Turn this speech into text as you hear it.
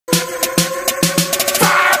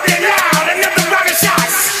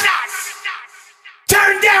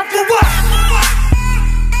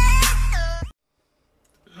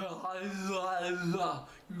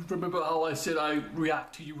remember how I said I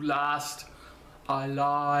react to you last. I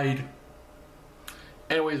lied.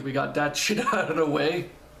 Anyways, we got that shit out of the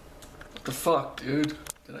way. What the fuck, dude?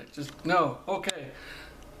 Did I just... No. Okay.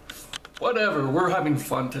 Whatever. We're having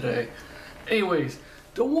fun today. Anyways,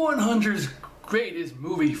 the 100 greatest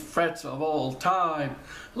movie threats of all time.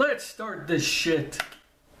 Let's start this shit.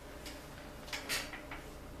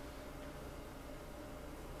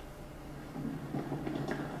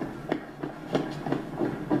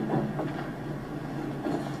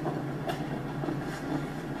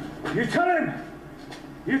 You tell him!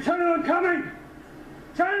 You tell him I'm coming!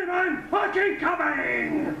 Tell him I'm fucking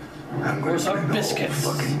coming! I'm going to bring the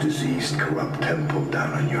whole fucking diseased, corrupt temple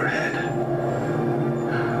down on your head.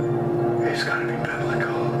 It's gotta be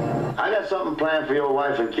biblical. I got something planned for your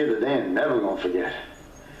wife and kid that they ain't never gonna forget.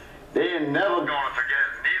 They ain't never gonna forget.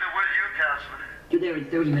 Neither will you, Councilman. You're there in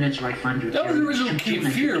 30 minutes or I find you. That was the original Cape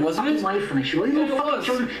Fear, wasn't it? Life, and I shoot all your little fucking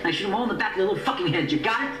children, and I shoot them all in the back of their little fucking heads. You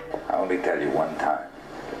got it? I only tell you one time.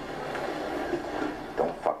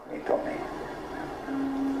 Don't fuck me, Tony.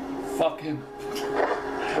 Fuck him.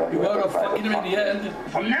 You wound up fucking him in the end.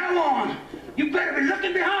 From now on, you better be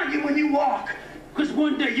looking behind you when you walk. Because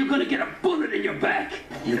one day you're gonna get a bullet in your back.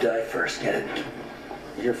 You die first, get it?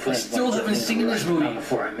 Your friend. I still haven't seen this movie.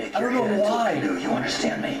 Before I make I don't know why. Do you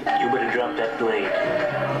understand me? You better drop that blade,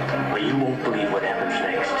 or you won't believe what happens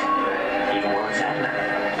next, even while it's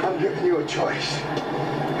happening. I'm giving you a choice.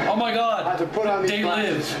 Oh my god. I have to put on these They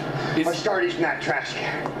glasses. Live. Or start eating that trash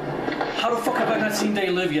can. How the fuck have I not seen They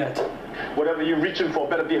Live yet? Whatever you're reaching for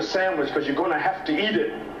better be a sandwich, because you're gonna have to eat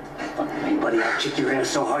it. Fuck me, buddy. I'll kick your ass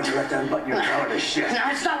so hard you have to unbutton your collar to shit.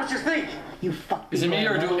 That's not what you think. You fuck. Is it me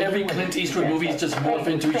or do every Clint Eastwood movies just morph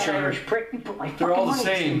into each other? They're all the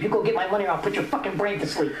same. You go get my money or I'll put your fucking brain to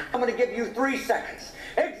sleep. I'm gonna give you 3 seconds.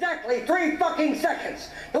 Exactly 3 fucking seconds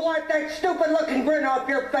to wipe that stupid looking grin off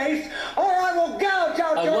your face, or I will gouge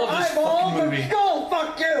out your eyeballs and skull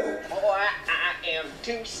fuck you! Oh, I am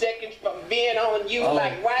 2 seconds from being on you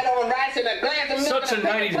like white on rice in a glass of milk. Such a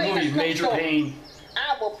 90s movie, Major Payne.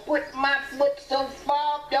 I will put my foot so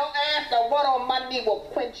far up your ass the water on my knee will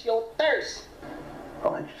quench your thirst.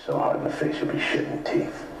 I'll hit you so hard in the face you'll be shitting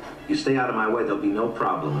teeth. You stay out of my way, there'll be no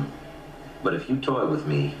problem. But if you toy with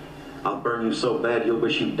me, I'll burn you so bad you'll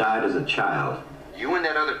wish you died as a child. You and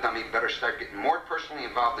that other dummy better start getting more personally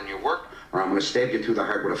involved in your work, or I'm gonna stab you through the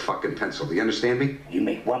heart with a fucking pencil. Do you understand me? You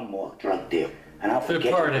make one more drug deal, and I'll forget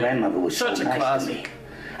your grandmother was so nice to me.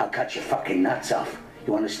 I'll cut your fucking nuts off.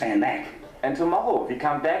 You understand that? And tomorrow we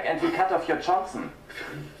come back and we cut off your Johnson.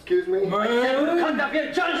 Excuse me? Cut off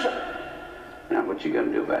your Johnson! Now what you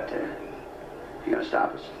gonna do about that? You gonna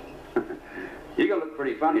stop us? You're gonna look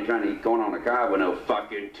pretty funny trying to eat corn on a cob with no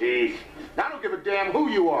fucking teeth. I don't give a damn who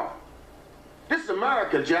you are. This is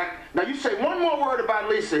America, Jack. Now you say one more word about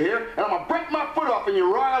Lisa here, and I'm gonna break my foot off in your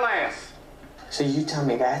royal ass. So you tell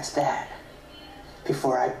me that's that,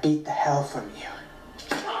 before I beat the hell from you.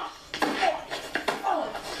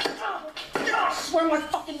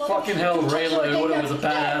 Fucking hell, Ray Liotta was a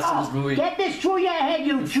badass in this movie. Get this through your head,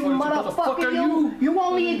 you Jew motherfucker. You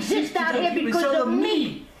only exist out here because of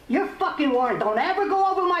me. You're fucking warned. Don't ever go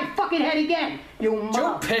over my fucking head again. You motherfucker.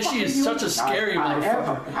 Joe Pesci is such a scary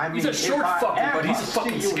motherfucker. He's a short fucker, but he's a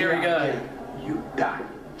fucking scary guy. You die,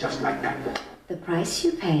 just like that. The price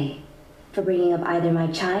you pay for bringing up either my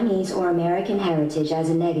Chinese or American heritage as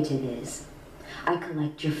a negative is I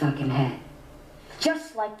collect your fucking head.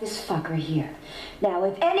 Just like this fucker here. Now,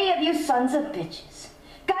 if any of you sons of bitches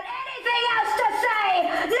got anything else to say,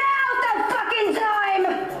 now's the fucking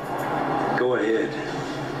time! Go ahead.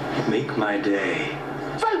 Make my day.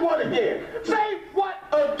 Say what again? Say what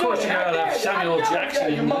again? Of course you gotta have Samuel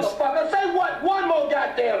Jackson in this. Motherfucker, say what one more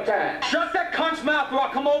goddamn time. Shut that cunt's mouth or I'll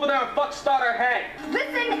come over there and fuck start her head.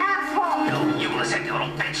 Listen, asshole! No, you listen, you little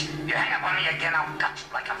bitch. You hang up on me again, I'll cut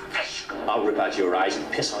you like a fish. I'll rip out your eyes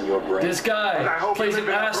and piss on your brain. This guy plays an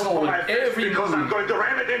asshole in every because movie. I'm going to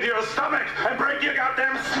ram it into your stomach and break your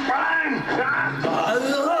goddamn spine.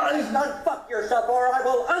 Unfuck yourself or I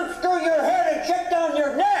will unscrew your head and check down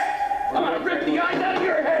your neck. I'm gonna rip the eyes out of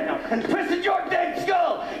your head and piss in your dead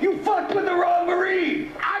skull. You fucked with the wrong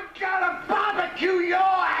Marine. I'm gonna barbecue your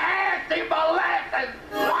ass in molasses,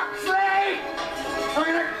 Loxley. I'm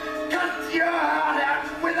gonna cut your heart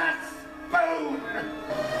out with a spoon.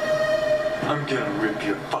 I'm gonna rip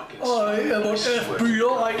your fucking I am an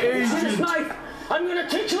FBI agent. This knife. I'm gonna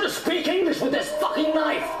teach you to speak English with this fucking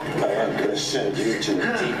knife. I am gonna send you to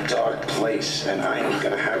a deep, dark place, and I am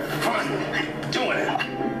gonna have fun doing it.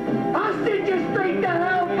 I'll send you straight to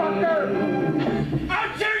hell, fucker!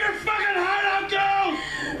 I'll tear your fucking heart out, girl!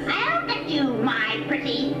 I'll get you, my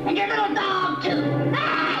pretty, and your little dog, too.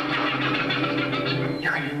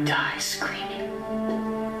 die screaming.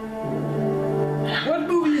 What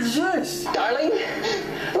movie is this? Darling,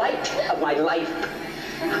 light of my life,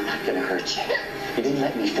 I'm not gonna hurt you. You didn't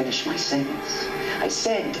let me finish my sentence. I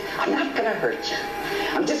said, I'm not gonna hurt you.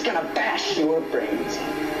 I'm just gonna bash your brains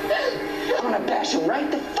in. I'm gonna bash them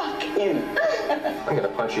right the fuck in. I'm gonna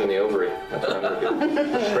punch you in the ovary. That's what I'm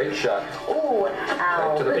gonna do. Straight shot. Oh,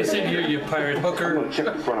 ow. Right Listen here, you pirate hooker. I'm gonna check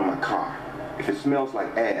the front of my car. If it smells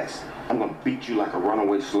like ass, I'm gonna beat you like a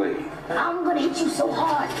runaway slave. I'm gonna hit you so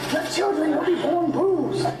hard, your children will be born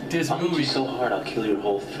bruised. This I'll hit movie you so hard I'll kill your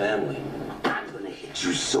whole family. I'm gonna hit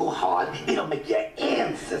you so hard, it'll make your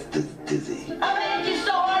ancestors dizzy. I'm gonna hit you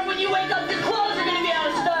so hard when you wake up, your clothes are gonna be out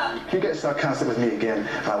of stock. You get sarcastic with me again,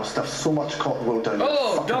 and I will stuff so much cotton wool down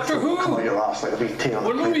your Doctor Who! Come out your ass like a big tail.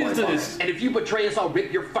 What movie is this? And if you betray us, I'll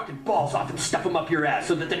rip your fucking balls off and stuff them up your ass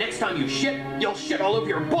so that the next time you shit, you'll shit all over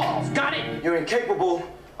your balls. Got it? You're incapable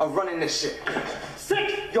of running this shit.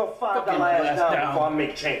 Sick! Your $5 ass down before I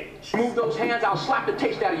make change. Move those hands, I'll slap the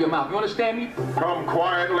taste out of your mouth. You understand me? Come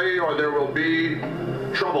quietly or there will be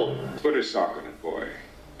trouble. Put a sock on it, boy.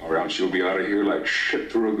 Or else you'll be out of here like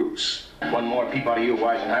shit through a goose. One more peep out of you,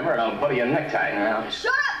 Weisenheimer, and I'll butter your necktie now.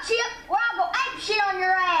 Shut up, Chip, or I'll go ape shit on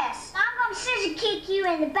your ass. I'm gonna scissor kick you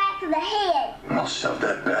in the back of the head. I'll shove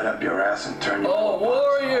that bat up your ass and turn you. Oh,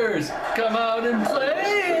 Warriors, come out and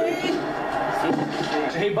play!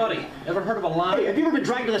 Hey, buddy, ever heard of a line? Hey, have you ever been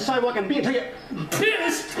dragged to the sidewalk and beat until you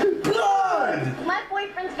pissed blood? My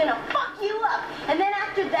boyfriend's gonna fuck you up, and then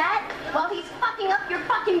after that, while he's fucking up your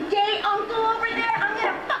fucking gay uncle over there, I'm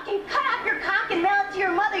gonna fucking cut off your cock and mail it to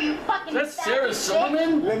your mother, you fucking That's Sarah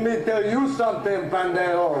Silverman? Let me tell you something,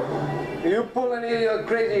 Pandero. You pull any of your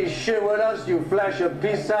crazy shit with us, you flash a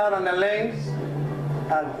piece out on the lanes,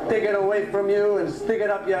 I'll take it away from you and stick it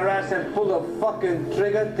up your ass and pull the fucking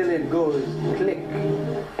trigger till it goes click.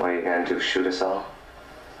 What are you gonna do, shoot us all?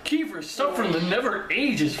 Kiefer Sutherland that never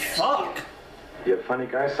ages, fuck. You're a funny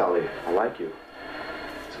guy, Sully. I like you.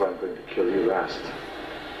 That's why I'm going to kill you last.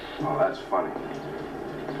 Oh, that's funny.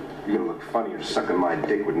 You're gonna look funnier sucking my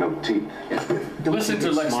dick with no teeth. Listen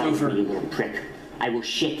to Lex Luthor. You little prick. I will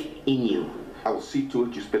shit in you. I will see to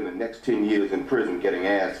it you spend the next 10 years in prison getting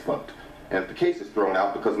ass fucked. And if the case is thrown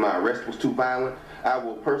out because my arrest was too violent, I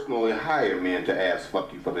will personally hire men to ass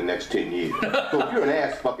fuck you for the next 10 years. So if you're an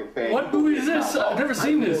ass fucking fan... What movie is this? I've never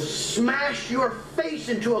seen this. Smash your face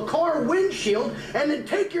into a car windshield and then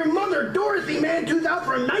take your mother, Dorothy Mantooth, out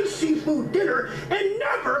for a nice seafood dinner and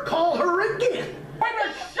never call her again. I'm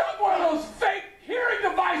gonna shove one of those fake hearing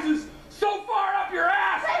devices so far up your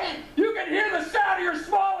ass you can hear the sound of your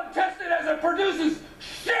small intestine as it produces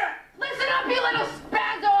shit! Listen up, you little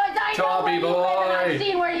spazoids! I know where you live and I've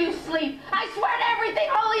seen where you sleep. I swear to everything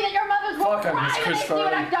holy that your mother's will cry when they see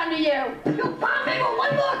what I've done to you. You bomb me with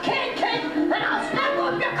one more can cake, and I'll snap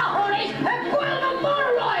off your cojones and boil them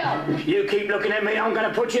more oil. You keep looking at me, I'm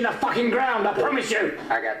gonna put you in the fucking ground, I promise you.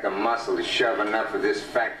 I got the muscle to shove enough of this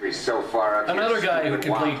factory so far up Another guy who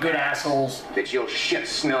can play good assholes. that you'll shit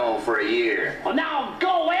snow for a year. Well, now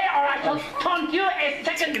go away, or I shall taunt you a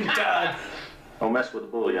second time. Don't mess with the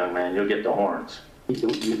bull, young man. You'll get the horns.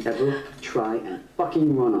 Don't you ever try and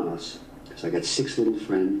fucking run on us. Because I got 6 little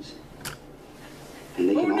friends. And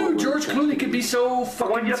they Who knew George Clooney could be so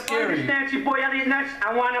fucking When you scary? find this Nancy boy out of your nuts,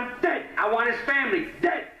 I want him dead. I want his family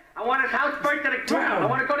dead. I want his house burnt to the ground. I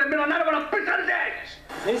want to go to the middle of the night, I want to piss on his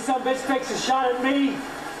ass. This some bitch takes a shot at me.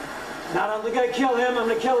 Not only gonna kill him, I'm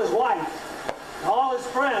gonna kill his wife. All his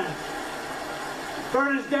friends.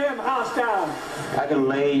 Burn his damn house down. I can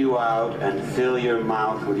lay you out and fill your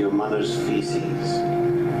mouth with your mother's feces.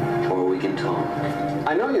 Or we can talk.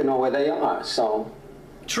 I know you know where they are, so...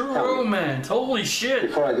 True romance, holy shit.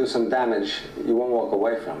 Before I do some damage, you won't walk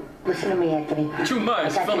away from it. Listen to me, Anthony. Too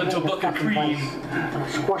much, fell into a bucket of cream. I'll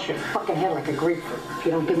squash your fucking head like a grapefruit if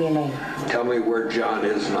you don't give me a name. Tell me where John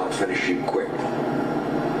is and I'll finish him quick.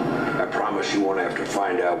 I promise you won't have to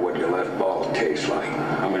find out what your left ball tastes like.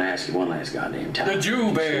 I'm gonna ask you one last goddamn time. The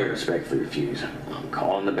Jew Bear. I respectfully refuse. I'm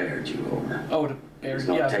calling the Bear Jew over. Oh, the Bear, He's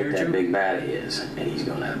gonna yeah, take Bear that Jew. big bat of his, and he's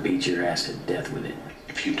gonna beat your ass to death with it.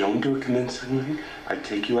 If you don't do it convincingly, I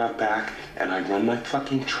take you out back and I run my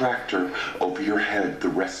fucking tractor over your head the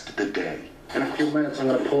rest of the day. In a few minutes, I'm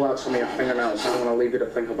gonna pull out some of your fingernails. I'm gonna leave you to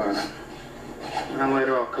think about it. And then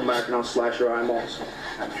later, I'll come back and I'll slash your eyeballs.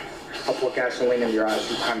 I'll put gasoline in your eyes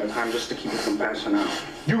from time to time just to keep you from passing out.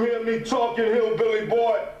 You hear me talking, hillbilly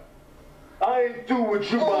boy? I ain't through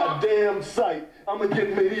with you by damn sight. I'ma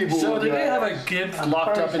get medieval. So did they have a gimp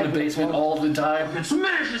locked up in the basement all the time?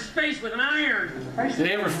 Smash his face with an iron. Did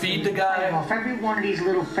they ever feed the guy? Off every one of these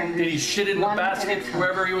little fingers. Did he shit in the basket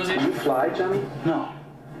wherever he was in? You fly, Johnny? No.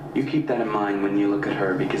 You keep that in mind when you look at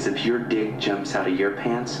her, because if your dick jumps out of your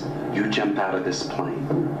pants, you jump out of this plane.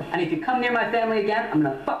 And if you come near my family again, I'm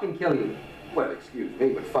gonna fucking kill you. Well, excuse me,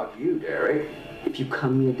 but fuck you, Derek. If you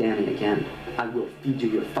come near Danny again, I will feed you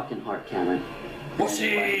your fucking heart, Cameron.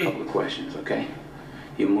 A couple of questions, okay?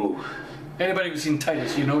 You move. Anybody who's seen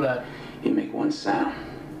Titus, you know that. You make one sound.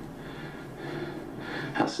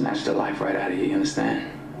 I'll snatch the life right out of you, you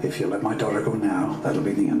understand? If you let my daughter go now, that'll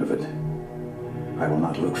be the end of it. I will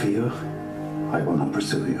not look for you. I will not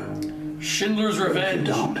pursue you. Schindler's Revenge. If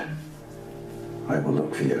you don't, I will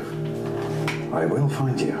look for you. I will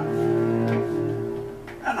find you.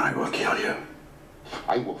 And I will kill you.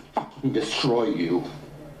 I will fucking destroy you.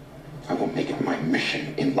 I will make it my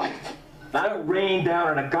mission in life. I will rain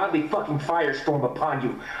down an ungodly fucking firestorm upon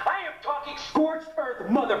you. I am talking scorched earth,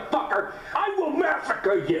 motherfucker. I will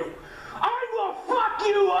massacre you. I will fuck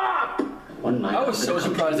you up. One night, I was so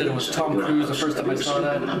surprised that it was Tom Cruise the first time I saw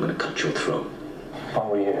that. I'm gonna cut your throat. If I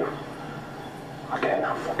were you, I'd get in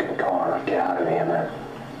that fucking car and I'd get out of here, man.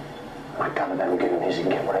 My gun and them goonies and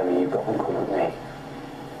get whatever you've got and call with me.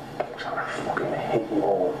 Because I'm gonna fucking hit you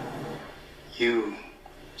all. You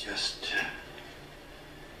just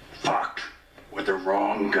fucked with the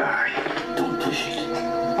wrong guy. Don't push it.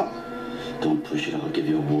 Don't push it. I'll give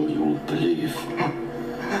you a war you won't believe.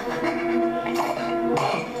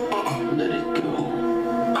 Let it go.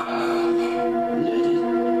 Let it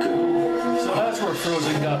go. So that's where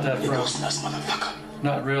Frozen got that from. Nuts, motherfucker.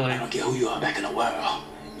 Not really. I don't care who you are back in the world.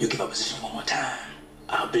 You give up position one more time,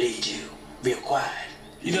 I'll bleed you. Real quiet.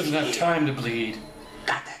 He doesn't have time to bleed.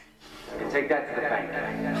 Got that. You can take that to the bank.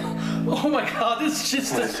 Oh my god, this is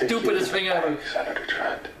just the stupidest thing ever. Senator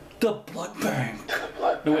Trent. The blood bank. The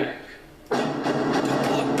blood No, wait. bank. The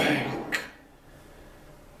blood bank.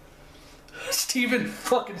 Steven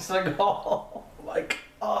fucking Seagal. Oh my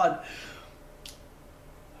god.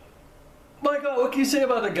 My god, what can you say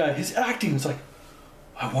about the guy? His acting is like,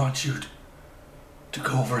 I want you to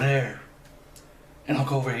go over there. And I'll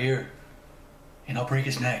go over here. And I'll break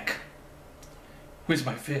his neck. With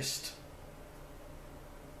my fist.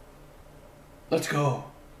 Let's go.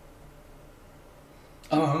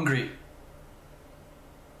 I'm hungry.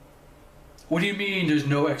 What do you mean there's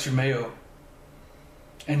no extra mayo?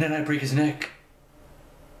 And then I break his neck.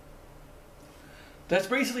 That's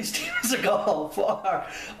basically Steven Seagal. Fuck.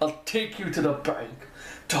 I'll take you to the bank.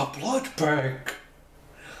 The blood bank.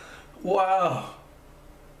 Wow.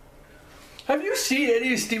 Have you seen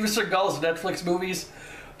any of Steven Seagal's Netflix movies?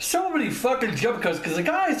 So many fucking jump cuts because the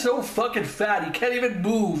guy is so fucking fat he can't even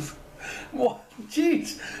move. What?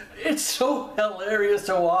 Jeez. It's so hilarious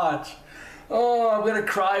to watch. Oh, I'm gonna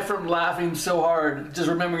cry from laughing so hard just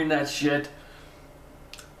remembering that shit.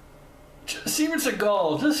 Steven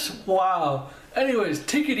Seagal, just wow. Anyways,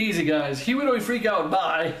 take it easy, guys. Humanoid Freak out.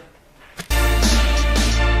 Bye.